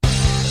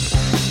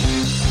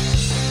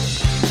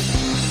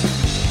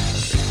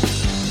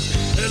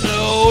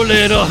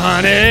little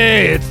honey.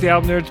 It's the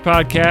Album Nerds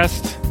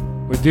Podcast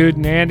with Dude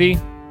and Andy.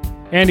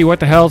 Andy, what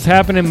the hell's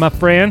happening, my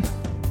friend?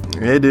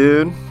 Hey,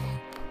 dude.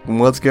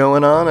 What's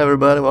going on,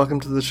 everybody? Welcome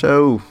to the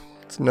show.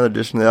 It's another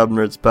edition of the Album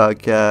Nerds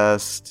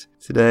Podcast.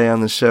 Today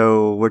on the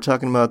show, we're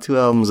talking about two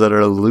albums that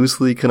are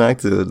loosely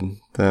connected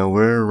that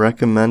we're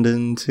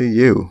recommending to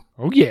you.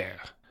 Oh, yeah.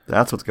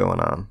 That's what's going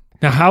on.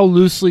 Now, how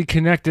loosely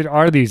connected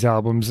are these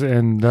albums,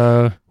 and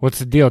what's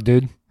the deal,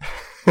 dude?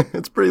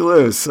 It's pretty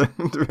loose,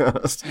 to be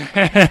honest.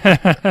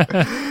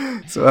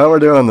 So how we're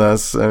doing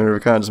this, and we're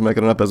kind of just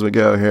making it up as we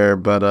go here,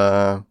 but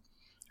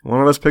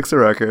one of us picks a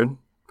record.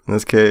 In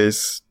this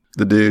case,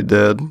 the dude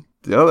did.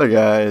 The other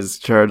guy is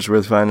charged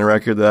with finding a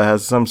record that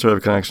has some sort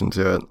of connection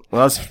to it.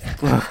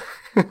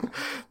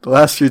 The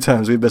last few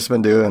times we've just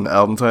been doing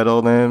album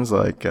title names,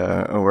 like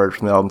a word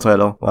from the album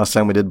title. Last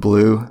time we did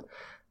Blue.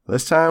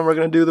 This time we're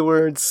going to do the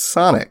word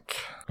Sonic.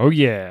 Oh,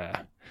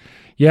 yeah.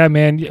 Yeah,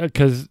 man,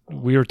 because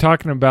we were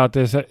talking about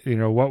this,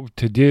 what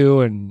to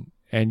do,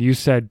 and you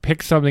said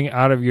pick something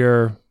out of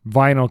your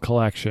vinyl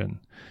collection.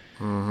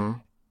 Mm-hmm.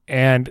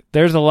 And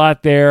there's a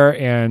lot there,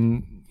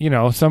 and,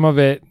 some of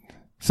it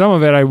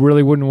I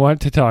really wouldn't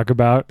want to talk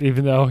about,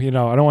 even though, I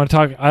don't want to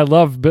talk. I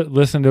love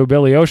listening to a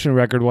Billy Ocean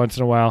record once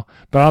in a while,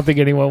 but I don't think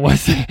anyone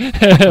wants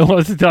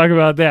to talk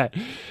about that.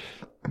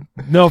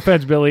 No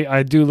offense, Billy.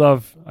 I do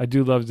love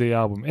the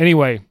album.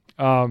 Anyway,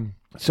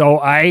 so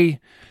I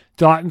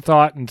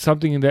thought, and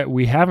something that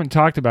we haven't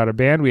talked about, a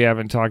band we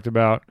haven't talked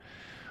about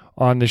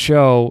on the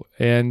show,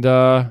 and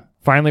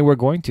finally we're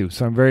going to.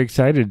 So I'm very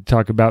excited to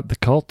talk about The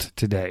Cult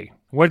today.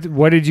 What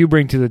did you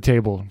bring to the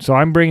table? So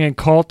I'm bringing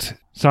Cult,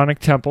 Sonic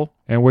Temple,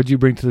 and what did you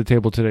bring to the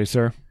table today,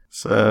 sir?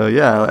 So,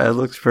 yeah, I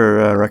looked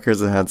for records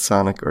that had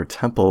Sonic or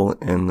Temple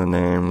in the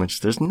name,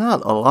 which there's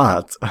not a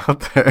lot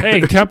out there.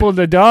 Hey, Temple of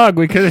the Dog,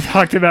 we could have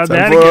talked about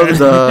that again. Temple of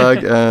the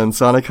Dog and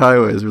Sonic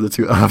Highways were the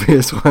two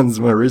obvious ones,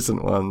 more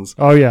recent ones.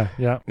 Oh, yeah.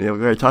 Yeah, we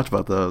already talked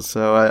about those.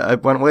 So I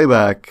went way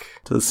back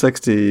to the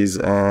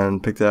 60s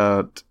and picked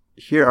out,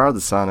 here are the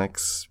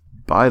Sonics,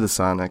 by the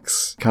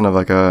Sonics, kind of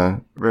like a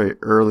very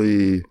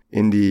early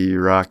indie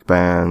rock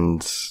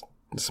band,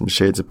 some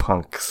shades of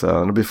punk.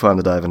 So it'll be fun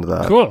to dive into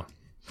that. Cool.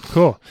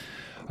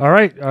 All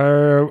right.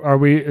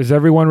 Is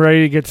everyone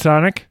ready to get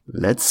Sonic?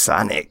 Let's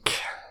Sonic.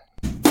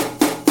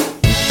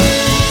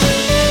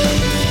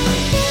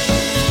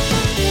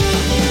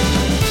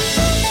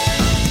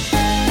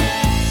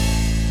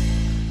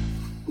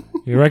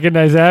 You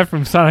recognize that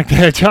from Sonic the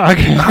Hedgehog?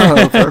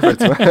 Oh,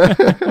 perfect.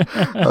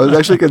 I was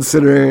actually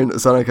considering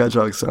Sonic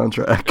Hedgehog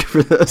soundtrack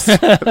for this.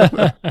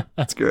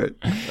 That's great.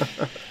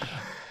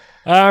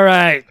 All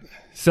right.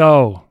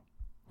 So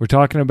we're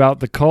talking about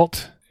The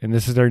Cult. And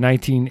this is their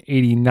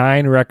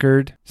 1989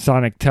 record,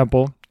 Sonic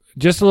Temple.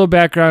 Just a little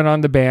background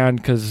on the band,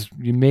 because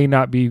you may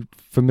not be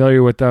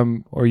familiar with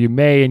them, or you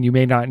may and you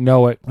may not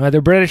know it. They're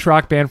a British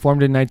rock band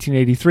formed in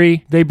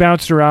 1983. They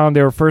bounced around.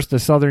 They were first the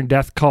Southern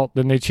Death Cult,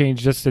 then they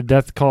changed just to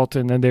Death Cult,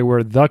 and then they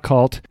were The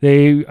Cult.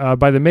 They,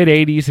 by the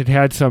mid-'80s,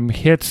 had some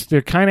hits. They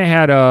kind of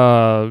had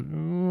a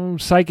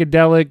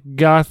psychedelic,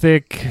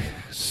 gothic,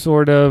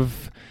 sort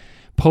of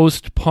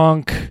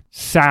post-punk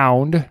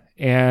sound.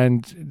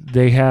 And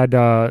they had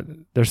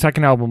their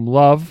second album,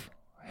 Love,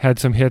 had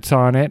some hits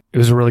on it. It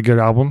was a really good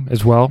album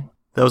as well.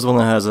 That was the one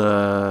that has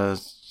a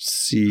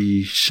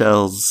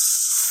Seashells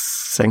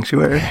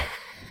Sanctuary.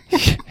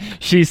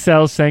 She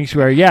Sells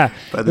Sanctuary, yeah.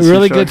 A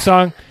really good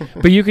song.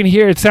 But you can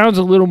hear it sounds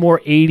a little more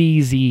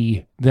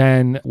 80s-y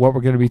than what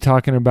we're going to be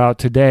talking about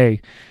today.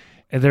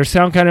 And their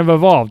sound kind of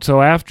evolved.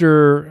 So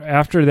after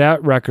that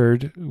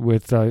record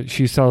with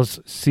She Sells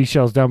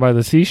Seashells Down by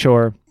the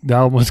Seashore, the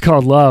album was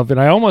called Love,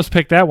 and I almost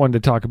picked that one to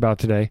talk about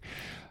today.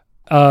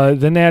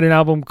 Then they had an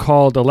album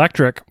called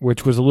Electric,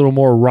 which was a little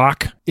more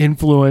rock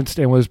influenced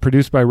and was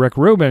produced by Rick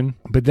Rubin,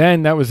 but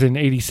then that was in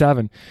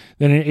 87.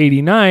 Then in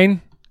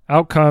 89,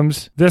 out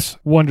comes this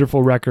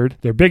wonderful record,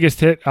 their biggest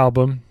hit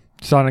album,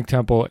 Sonic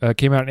Temple.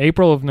 Came out in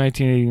April of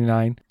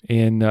 1989,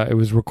 and it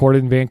was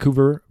recorded in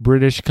Vancouver,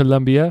 British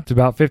Columbia. It's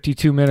about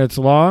 52 minutes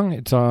long.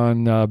 It's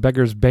on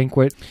Beggar's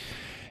Banquet.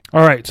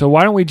 All right, so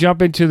why don't we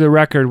jump into the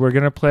record? We're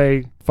going to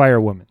play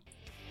Firewoman.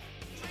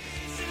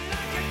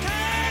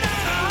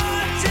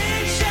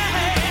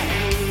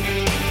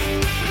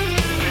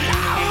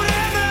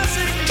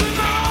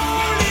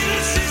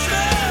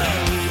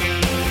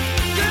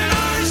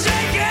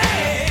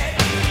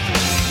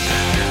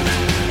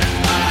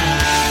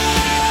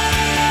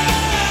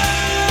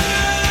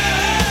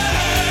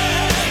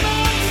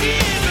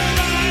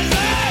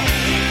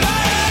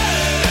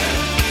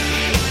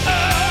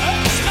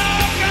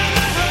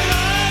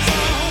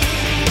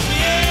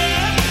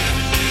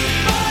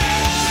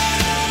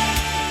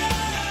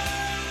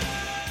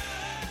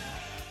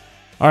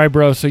 All right,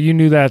 bro, so you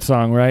knew that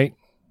song, right?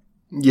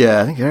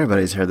 Yeah, I think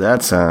everybody's heard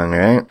that song,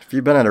 right? If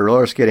you've been at a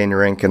roller skating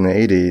rink in the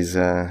 80s,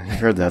 you've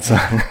heard that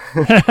song.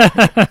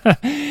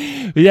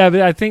 Yeah,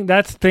 but I think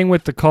that's the thing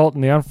with The Cult,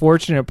 and the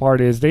unfortunate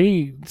part is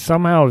they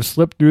somehow have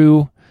slipped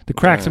through The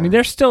Cracks. I mean,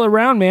 they're still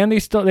around, man.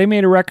 They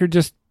made a record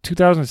just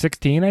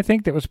 2016, I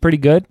think, that was pretty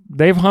good.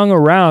 They've hung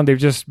around. They've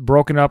just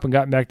broken up and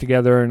gotten back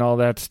together and all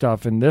that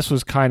stuff. And this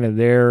was kind of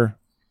their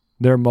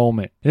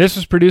moment. And this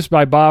was produced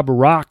by Bob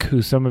Rock,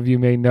 who some of you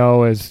may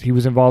know as he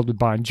was involved with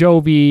Bon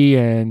Jovi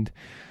and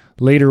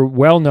later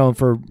well known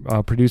for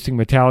producing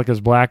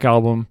Metallica's Black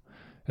Album,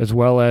 as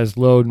well as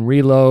Load and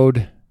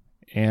Reload,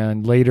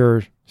 and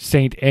later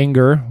Saint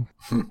Anger.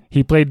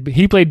 He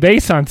played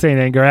bass on Saint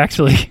Anger,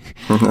 actually.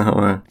 No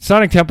way.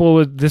 Sonic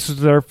Temple this was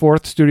their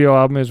fourth studio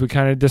album, as we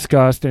kind of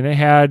discussed, and it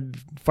had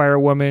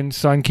Firewoman,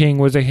 Sun King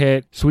was a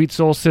hit, Sweet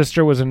Soul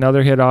Sister was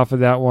another hit off of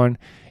that one.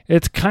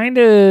 It's kind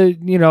of,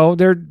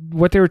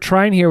 what they were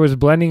trying here was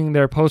blending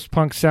their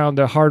post-punk sound,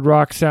 the hard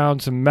rock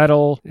sound, some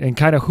metal, and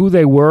kind of who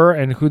they were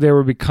and who they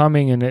were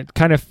becoming, and it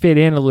kind of fit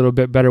in a little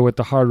bit better with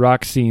the hard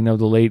rock scene of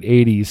the late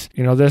 80s.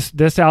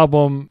 This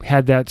album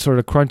had that sort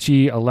of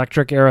crunchy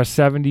electric era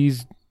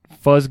 70s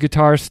fuzz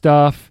guitar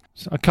stuff,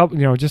 a couple,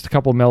 just a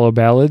couple mellow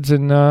ballads,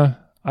 and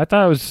I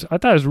thought it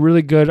was a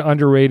really good,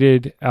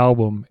 underrated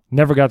album.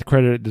 Never got the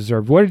credit it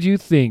deserved. What did you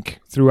think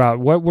throughout?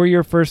 What were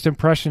your first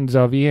impressions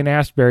of Ian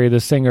Astbury, the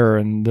singer,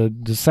 and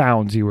the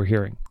sounds you were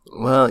hearing?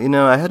 Well,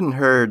 I hadn't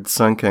heard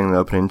Sun King, the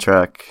opening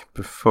track,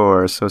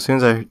 before, so as soon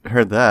as I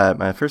heard that,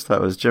 my first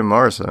thought was Jim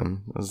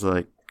Morrison. I was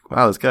like,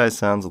 wow, this guy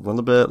sounds a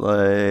little bit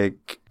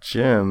like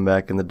Jim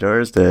back in the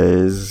Doors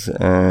days,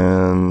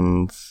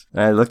 and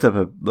I looked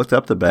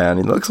up the band.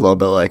 He looks a little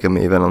bit like him,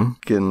 even. I'm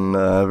getting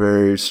a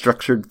very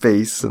structured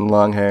face and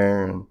long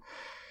hair. And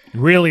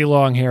really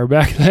long hair.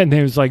 Back then,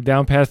 it was like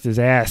down past his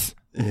ass.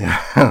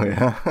 Yeah, oh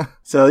yeah.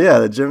 So yeah,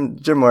 the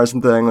Jim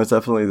Morrison thing was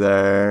definitely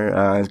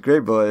there. His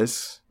great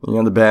voice.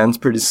 The band's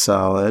pretty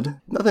solid.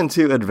 Nothing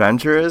too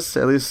adventurous,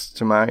 at least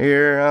to my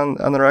ear, on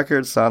the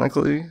record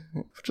sonically,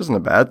 which isn't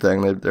a bad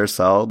thing. They're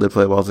solid. They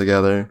play well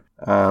together.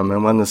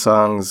 And when the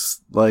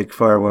songs like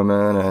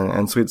Firewoman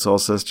and Sweet Soul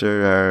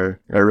Sister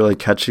are really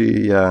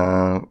catchy in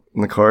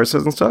the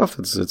choruses and stuff,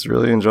 it's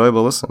really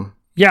enjoyable to listen.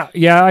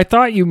 Yeah, I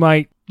thought you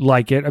might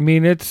like it. I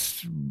mean,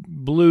 it's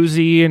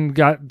bluesy and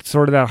got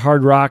sort of that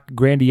hard rock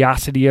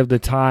grandiosity of the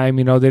time.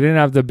 They didn't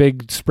have the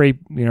big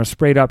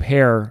sprayed up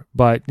hair,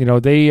 but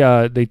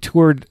they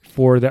toured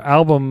for the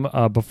album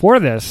before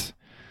this,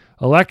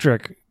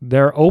 Electric.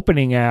 Their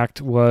opening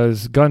act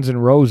was Guns N'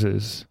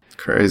 Roses.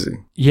 Crazy.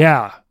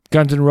 Yeah.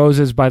 Guns N'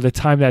 Roses, by the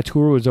time that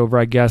tour was over,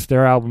 I guess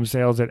their album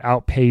sales had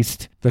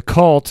outpaced The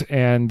Cult,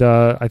 and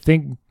I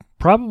think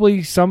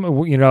probably some,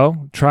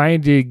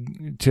 trying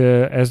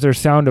to as their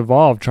sound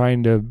evolved,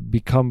 trying to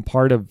become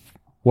part of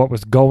what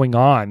was going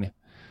on.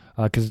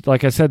 Because,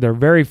 like I said, their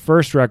very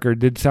first record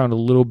did sound a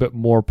little bit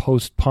more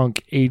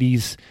post-punk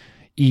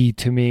 80s-y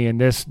to me, and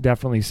this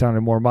definitely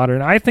sounded more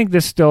modern. I think I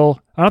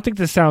don't think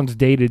this sounds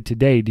dated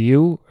today. Do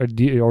you?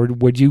 Or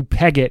would you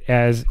peg it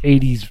as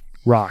 80s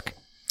rock?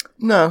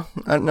 No,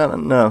 I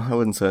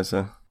wouldn't say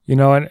so.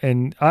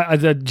 And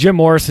the Jim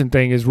Morrison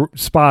thing is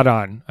spot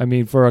on. I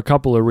mean, for a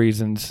couple of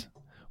reasons.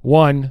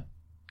 One,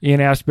 Ian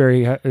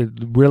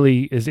Astbury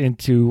really is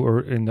into,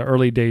 or in the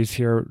early days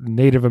here,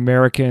 Native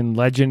American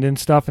legend and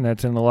stuff, and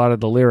that's in a lot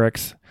of the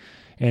lyrics.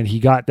 And he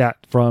got that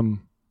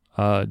from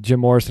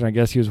Jim Morrison. I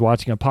guess he was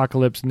watching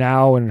Apocalypse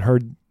Now and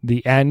heard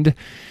The End,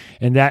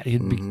 and that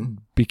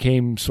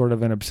became sort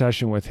of an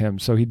obsession with him.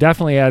 So he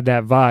definitely had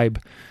that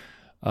vibe.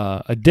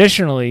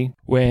 Additionally,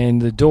 when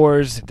the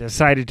Doors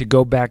decided to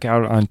go back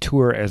out on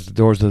tour as the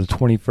Doors of the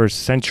 21st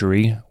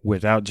Century,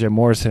 without Jim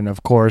Morrison,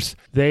 of course,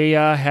 they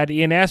had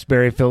Ian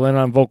Astbury fill in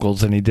on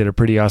vocals, and he did a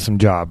pretty awesome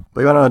job.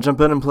 But you want to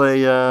jump in and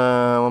play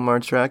one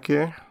more track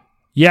here?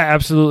 Yeah,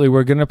 absolutely.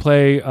 We're going to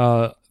play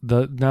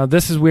now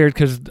this is weird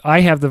because I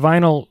have the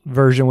vinyl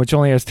version, which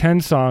only has 10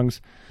 songs.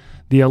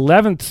 The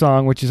 11th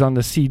song, which is on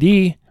the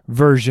CD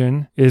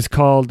version, is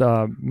called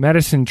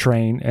Medicine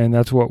Train, and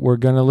that's what we're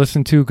going to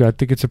listen to. I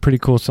think it's a pretty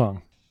cool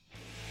song.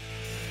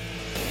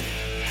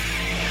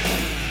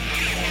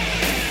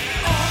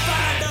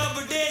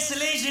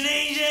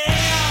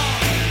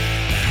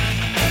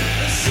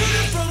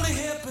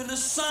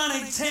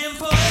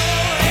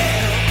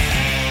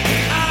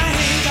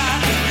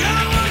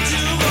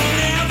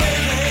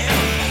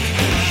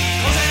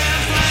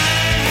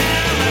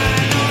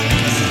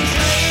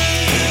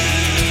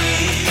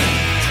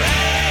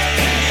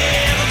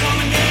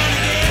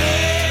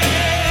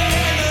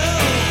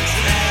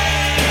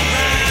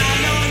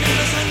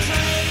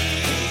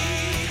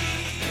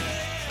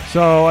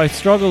 So I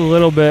struggled a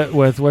little bit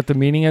with what the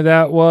meaning of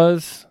that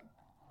was,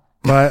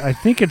 but I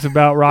think it's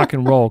about rock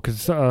and roll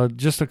because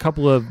just a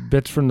couple of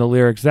bits from the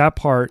lyrics. That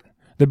part,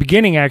 the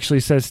beginning actually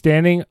says,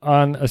 standing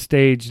on a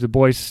stage, the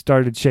voice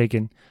started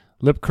shaking,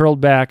 lip curled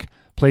back,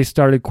 place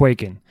started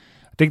quaking.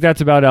 I think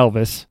that's about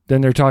Elvis.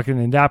 Then they're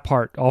talking in that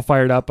part, all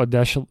fired up, a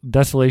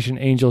desolation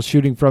angel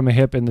shooting from a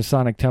hip in the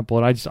Sonic Temple.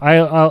 And I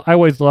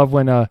always love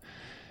when a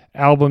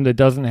album that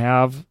doesn't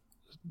have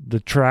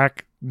the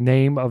track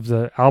name of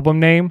the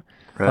album name,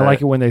 right. I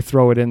like it when they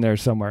throw it in there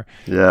somewhere.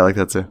 Yeah, I like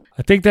that too.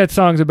 I think that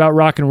song's about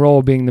rock and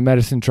roll being the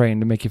medicine train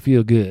to make you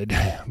feel good.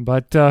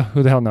 But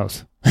who the hell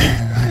knows?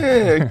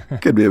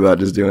 It could be about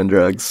just doing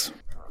drugs.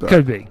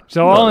 Could be.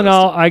 So all in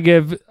all, I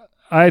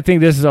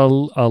think this is a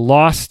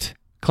lost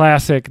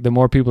classic that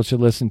more people should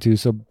listen to.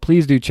 So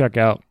please do check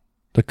out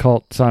the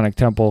Cult Sonic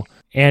Temple.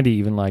 Andy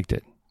even liked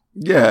it.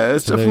 Yeah,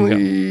 it's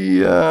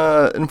definitely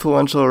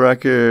influential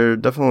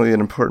record, definitely an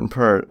important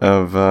part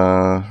of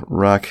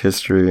rock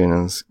history,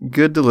 and it's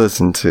good to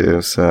listen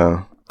to.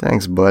 So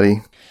thanks,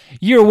 buddy.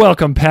 You're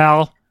welcome,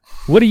 pal.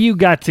 What do you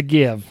got to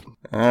give?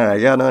 All right,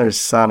 I got another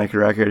Sonic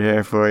record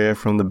here for you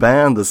from the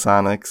band The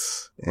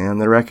Sonics,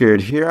 and the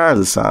record Here Are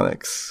the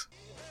Sonics.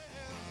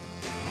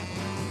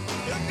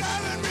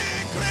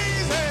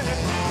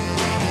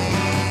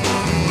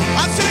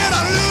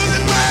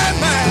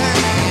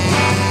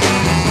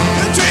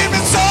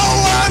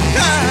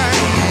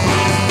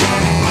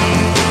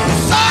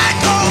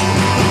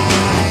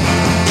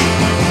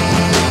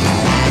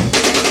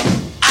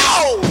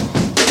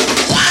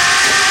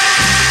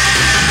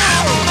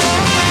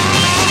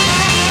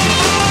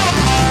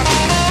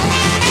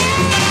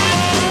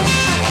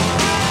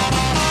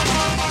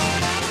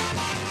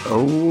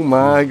 Oh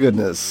my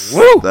goodness.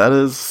 Woo! That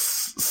is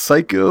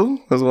Psycho.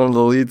 It was one of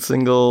the lead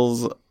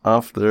singles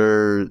off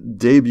their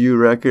debut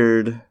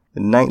record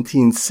in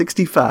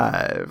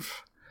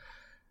 1965.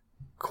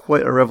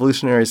 Quite a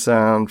revolutionary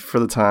sound for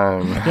the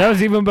time. That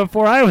was even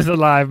before I was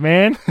alive,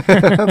 man.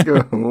 Let's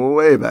go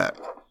way back.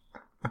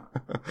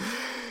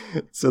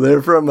 So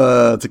they're from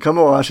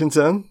Tacoma,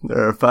 Washington.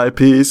 They're a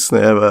 5-piece.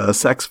 They have a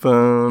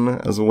saxophone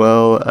as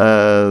well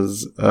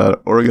as an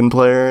organ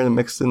player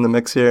mixed in the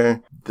mix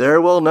here.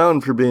 They're well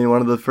known for being one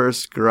of the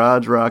first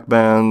garage rock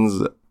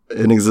bands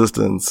in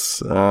existence.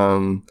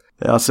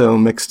 They also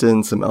mixed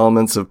in some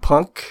elements of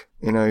punk.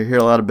 You know, you hear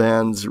a lot of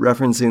bands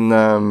referencing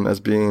them as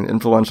being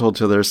influential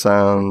to their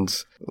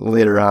sound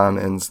later on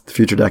in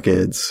future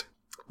decades.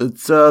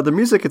 It's the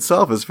music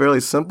itself is fairly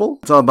simple.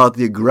 It's all about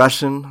the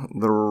aggression,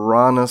 the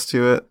rawness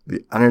to it,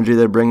 the energy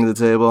they bring to the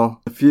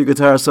table. A few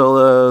guitar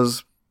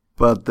solos,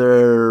 but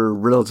they're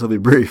relatively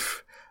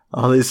brief.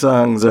 All these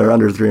songs are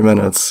under 3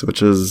 minutes,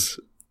 which is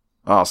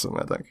awesome,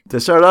 I think. They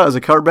started out as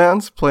a cover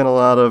band, playing a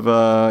lot of,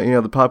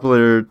 the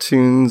popular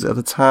tunes at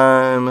the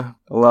time.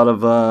 A lot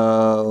of,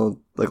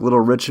 like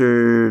Little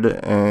Richard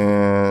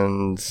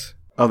and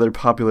other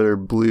popular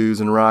blues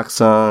and rock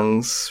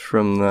songs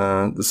from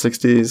the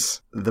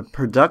 60s. The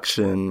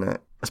production,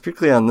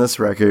 particularly on this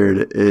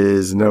record,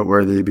 is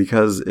noteworthy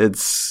because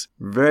it's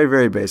very,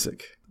 very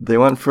basic. They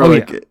went for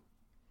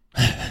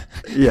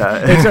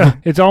Yeah.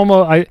 It's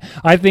almost,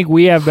 I think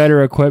we have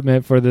better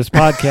equipment for this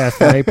podcast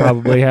than they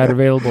probably had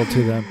available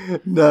to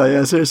them. No,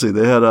 yeah, seriously.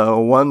 They had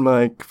one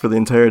mic for the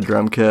entire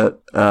drum kit.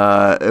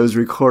 It was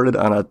recorded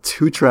on a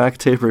 2-track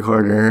tape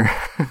recorder.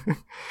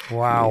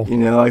 Wow. You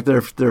know, like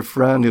their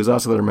friend, who was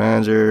also their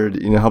manager,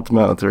 helped them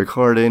out with the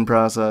recording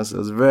process. It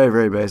was very,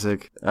 very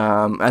basic.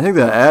 I think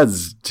that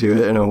adds to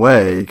it in a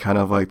way, kind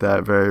of like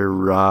that very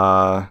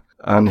raw,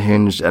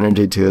 unhinged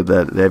energy to it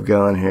that they've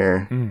going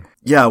here.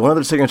 Yeah, one of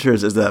their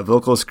signatures is that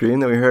vocal scream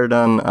that we heard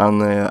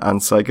on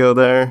Psycho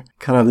there.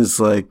 Kind of this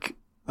like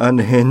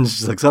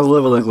unhinged, like sounds a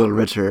little like Little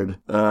Richard.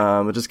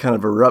 It just kind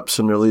of erupts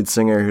from their lead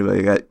singer, who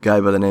a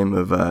guy by the name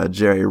of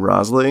Jerry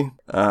Rosley.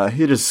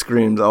 He just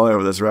screamed all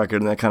over this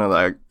record, and that kind of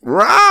like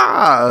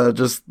rah,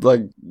 just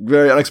like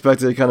very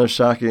unexpected, kind of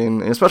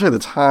shocking, and especially at the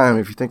time.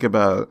 If you think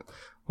about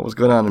what was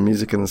going on in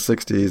music in the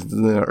 60s,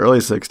 the early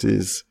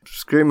 60s,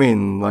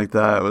 screaming like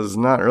that was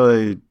not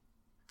really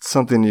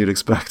something you'd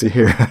expect to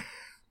hear.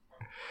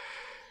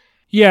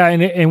 Yeah,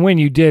 and when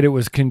you did, it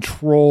was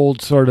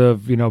controlled sort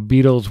of,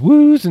 Beatles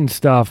woos and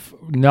stuff,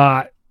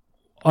 not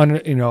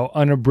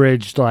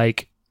unabridged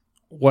like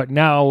what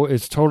now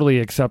is totally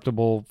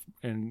acceptable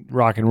in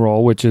rock and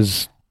roll, which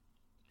is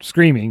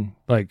screaming,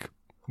 like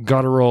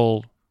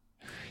guttural.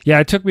 Yeah,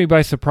 it took me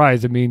by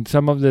surprise. I mean,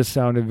 some of this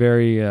sounded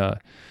very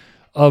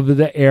of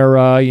the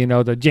era,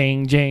 the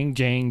jang, jang,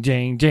 jang,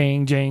 jang,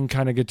 jang, jang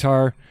kind of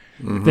guitar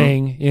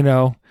thing,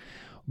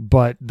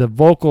 But the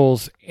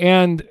vocals,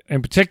 and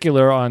in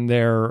particular on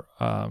their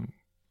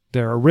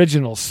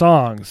original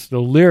songs,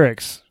 the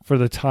lyrics for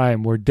the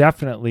time were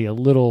definitely a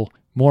little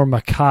more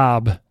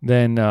macabre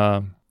than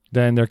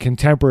their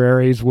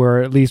contemporaries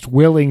were at least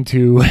willing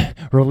to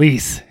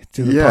release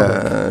to the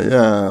public.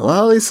 Yeah. A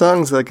lot of these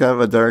songs have kind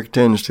of a dark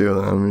tinge to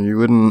them. You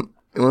wouldn't,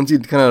 once you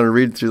kind of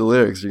read through the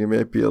lyrics, you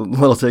may be a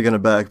little taken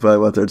aback by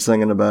what they're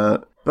singing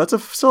about. But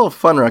it's still a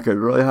fun record,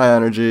 really high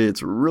energy.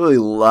 It's a really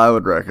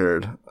loud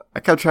record. I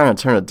kept trying to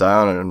turn it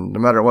down, and no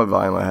matter what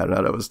volume I had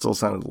it was still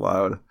sounded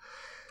loud.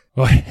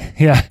 Well,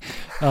 yeah.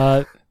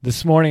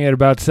 This morning at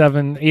about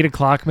 8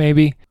 o'clock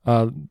maybe,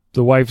 the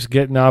wife's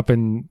getting up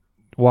and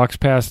walks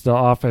past the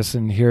office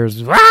and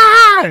hears,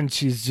 "Rah!" And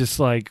she's just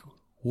like,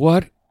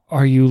 "What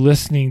are you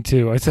listening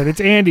to?" I said,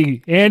 "It's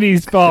Andy.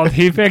 Andy's fault.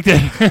 He picked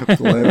it."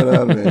 Blame it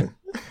on me.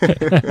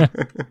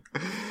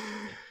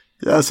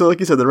 Yeah, so like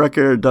you said, the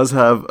record does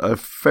have a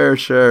fair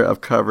share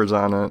of covers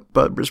on it,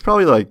 but there's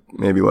probably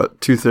maybe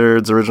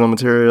 2/3 original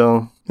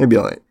material,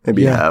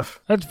 maybe half.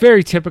 That's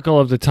very typical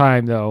of the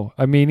time, though.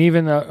 I mean,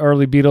 even the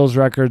early Beatles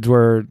records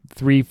were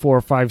 3,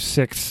 4, 5,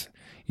 6,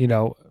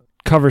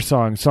 cover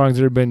songs that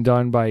had been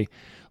done by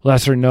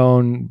lesser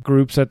known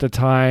groups at the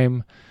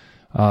time.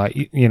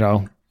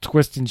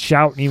 Twist and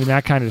Shout and even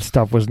that kind of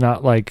stuff was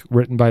not like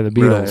written by the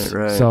Beatles.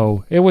 Right.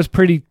 So it was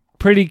pretty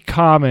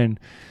common,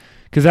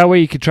 because that way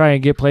you could try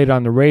and get played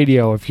on the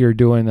radio if you're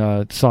doing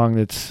a song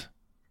that's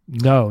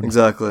known.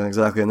 Exactly.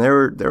 And they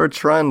were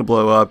trying to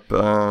blow up.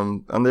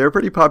 And they were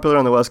pretty popular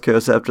on the West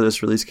Coast after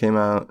this release came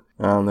out.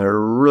 They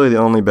were really the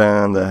only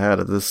band that had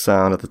this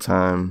sound at the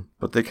time.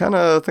 But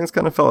things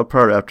kind of fell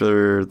apart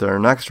after their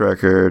next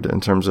record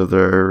in terms of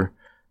their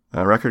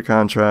record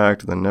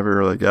contract. They never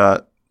really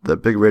got the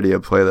big radio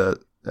play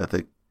that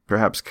they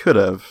perhaps could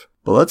have.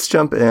 But let's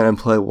jump in and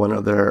play one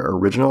of their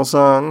original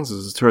songs. This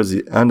is towards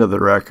the end of the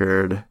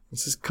record.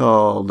 This is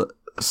called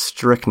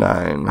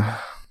Strychnine.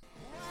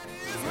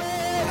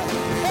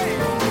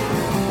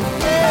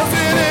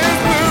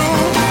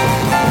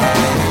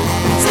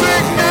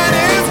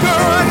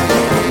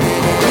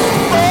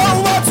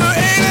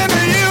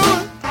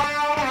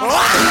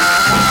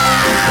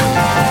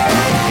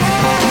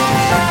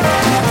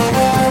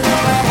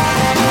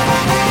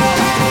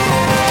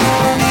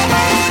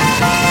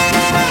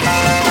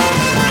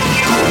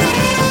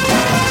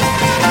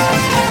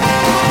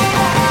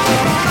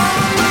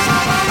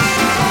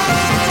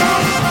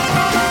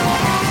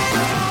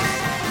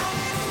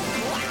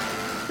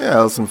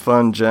 Yeah, some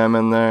fun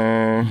jamming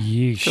there.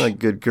 Yeesh. Kind of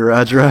good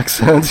garage rock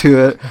sound to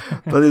it.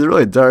 But these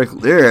really dark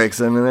lyrics.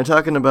 I mean, they're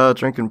talking about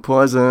drinking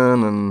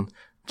poison, and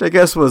which I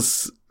guess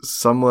was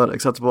somewhat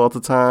acceptable at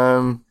the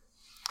time.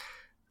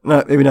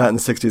 Maybe not in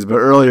the 60s, but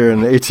earlier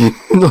in the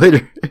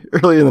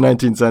early in the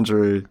 19th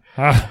century.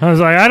 I was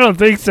like, I don't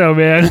think so,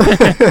 man.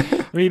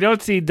 I mean, you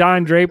don't see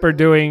Don Draper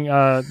doing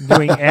ad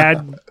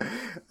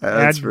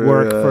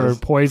work for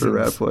poison. For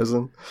rat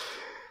poison.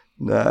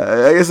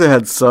 Nah, I guess it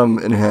had some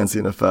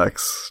enhancing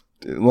effects,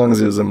 as long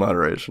as it was in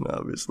moderation,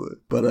 obviously.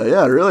 But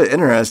really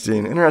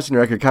interesting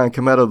record, kind of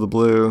come out of the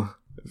blue.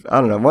 I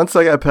don't know, once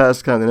I got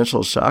past kind of the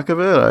initial shock of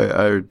it,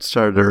 I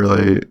started to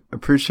really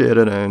appreciate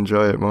it and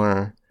enjoy it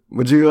more.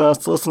 Would you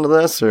still listen to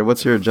this, or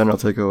what's your general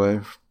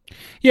takeaway?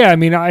 Yeah, I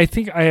mean, I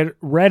think I had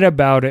read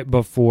about it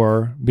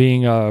before,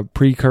 being a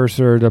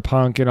precursor to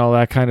punk and all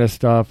that kind of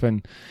stuff.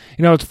 And,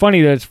 it's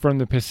funny that it's from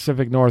the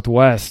Pacific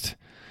Northwest,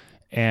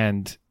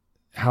 and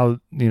how,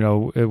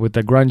 with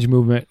the grunge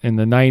movement in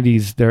the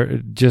 90s, there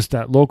just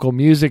that local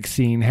music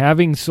scene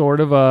having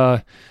sort of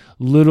a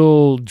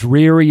little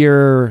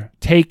drearier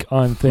take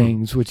on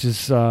things, which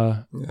is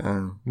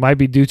might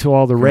be due to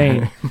all the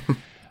rain.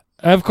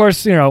 Of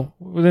course,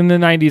 within the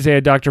 90s, they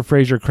had Dr.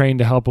 Fraser Crane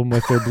to help them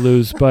with their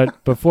blues.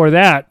 But before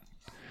that,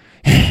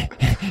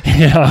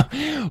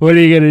 what are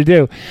you going to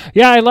do?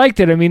 Yeah, I liked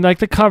it. I mean, like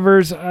the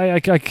covers, I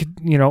could,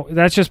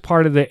 that's just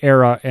part of the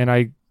era, and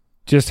I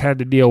just had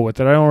to deal with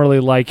it. I don't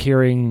really like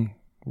hearing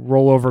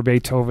Roll Over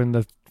Beethoven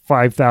the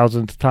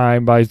 5,000th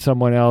time by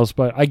someone else,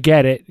 but I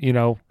get it.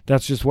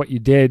 That's just what you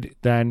did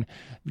then.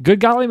 Good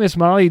Golly Miss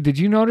Molly, did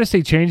you notice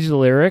they changed the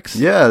lyrics?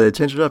 Yeah, they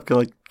changed it up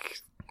like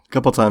a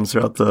couple times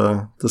throughout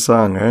the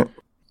song, right?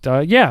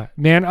 Yeah,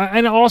 man.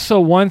 And also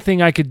one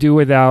thing I could do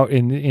without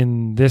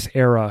in this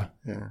era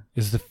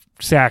is the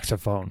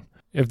saxophone.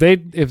 If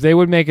they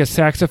would make a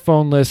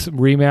saxophone-less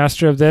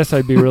remaster of this,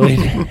 I'd be really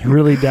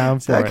really down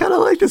for it. I kind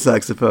of like the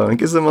saxophone. It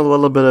gives them a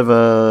little bit of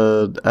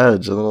a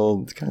edge.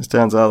 It kind of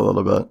stands out a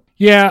little bit.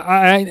 Yeah,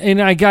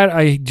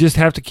 I just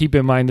have to keep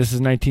in mind this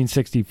is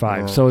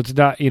 1965, so it's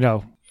not,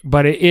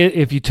 but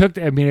if you took,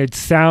 it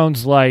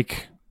sounds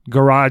like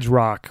garage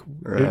rock.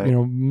 Right.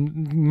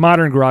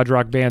 Modern garage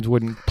rock bands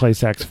wouldn't play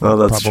saxophone. Oh,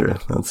 that's probably.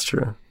 true. That's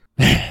true.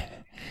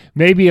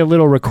 Maybe a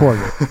little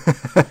recorder.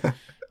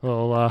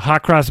 Little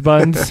hot cross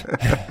buns.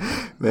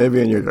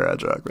 Maybe in your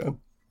garage rock band.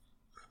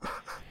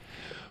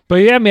 But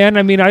yeah, man,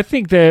 I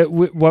think that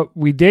what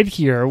we did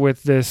here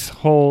with this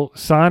whole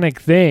Sonic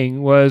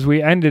thing was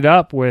we ended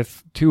up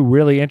with two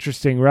really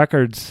interesting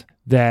records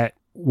that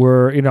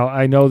were,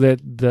 I know that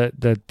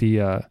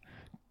the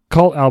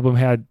Cult album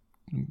had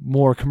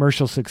more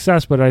commercial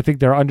success, but I think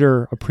they're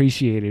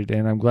underappreciated,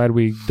 and I'm glad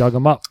we dug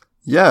them up.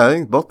 Yeah, I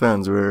think both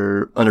bands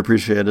were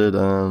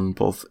underappreciated,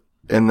 both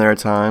in their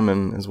time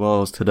and as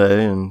well as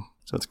today, and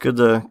so it's good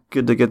to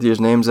get these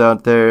names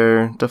out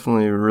there.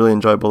 Definitely really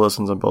enjoyable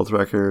listens on both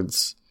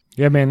records.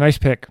 Yeah, man, nice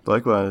pick.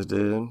 Likewise,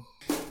 dude.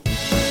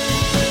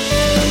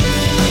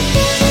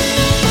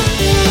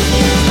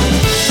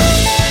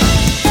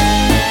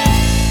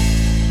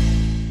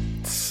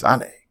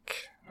 Sonic.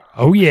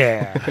 Oh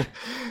yeah.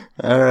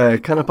 All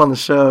right, coming up on the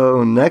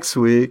show next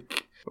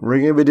week, we're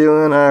going to be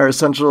doing our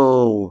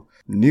essential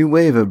new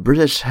wave of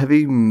British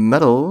heavy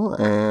metal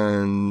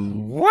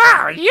and...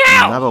 Wow,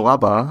 yeah! Wabba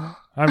Wabba.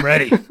 I'm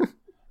ready.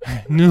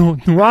 New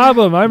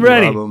album, I'm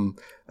ready. Album.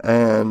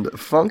 And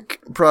funk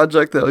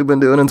project that we've been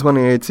doing in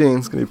 2018.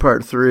 It's going to be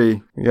part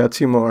 3. We got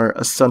 2 more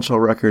essential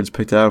records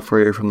picked out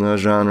for you from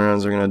those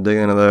genres. We're going to dig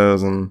into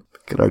those and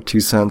get our 2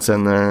 cents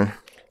in there.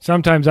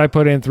 Sometimes I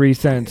put in 3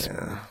 cents,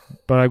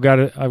 but I've got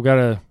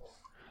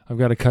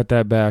to cut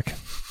that back.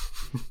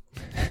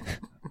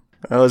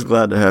 I was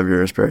glad to have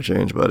your spare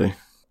change, buddy.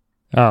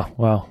 Oh,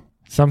 well.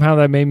 Somehow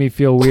that made me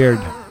feel weird.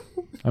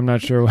 I'm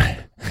not sure why.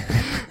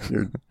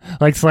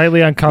 Like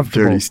slightly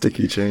uncomfortable. Dirty,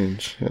 sticky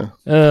change. Yeah.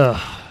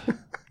 Ugh.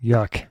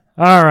 Yuck.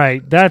 All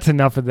right. That's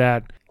enough of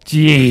that.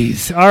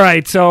 Jeez. All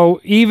right. So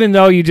even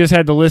though you just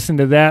had to listen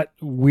to that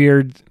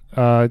weird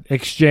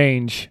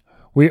exchange,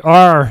 we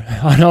are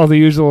on all the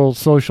usual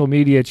social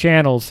media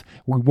channels.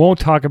 We won't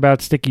talk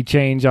about sticky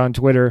change on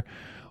Twitter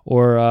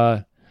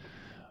or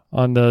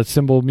on the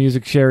Symbol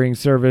music sharing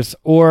service.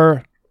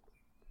 Or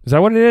is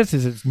that what it is?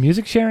 Is it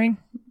music sharing?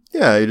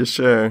 Yeah, you just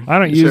share. I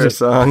don't use share it. A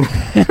song.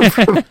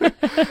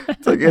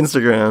 It's like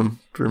Instagram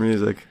for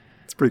music.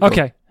 It's pretty cool.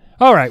 Okay.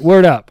 All right.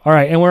 Word up. All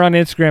right. And we're on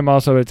Instagram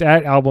also. It's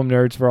at Album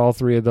Nerds for all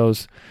three of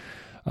those.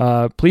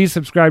 Please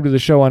subscribe to the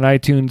show on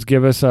iTunes.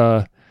 Give us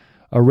a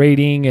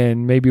rating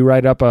and maybe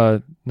write up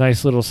a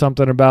nice little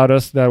something about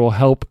us that will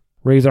help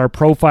raise our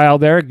profile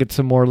there, get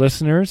some more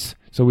listeners.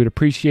 So we'd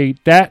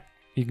appreciate that.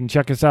 You can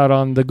check us out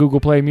on the Google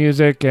Play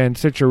Music and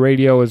Stitcher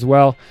Radio as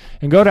well.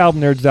 And go to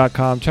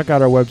albumnerds.com. Check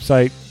out our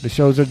website. The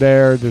shows are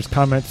there. There's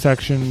comment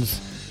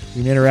sections.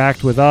 You can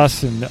interact with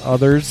us and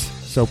others.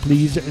 So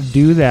please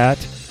do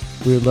that.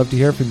 We would love to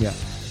hear from you.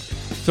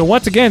 So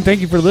once again, thank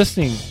you for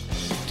listening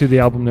to the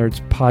Album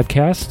Nerds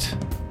podcast.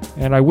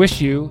 And I wish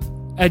you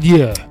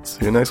adieu.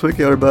 See you next week,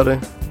 everybody.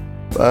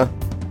 Bye.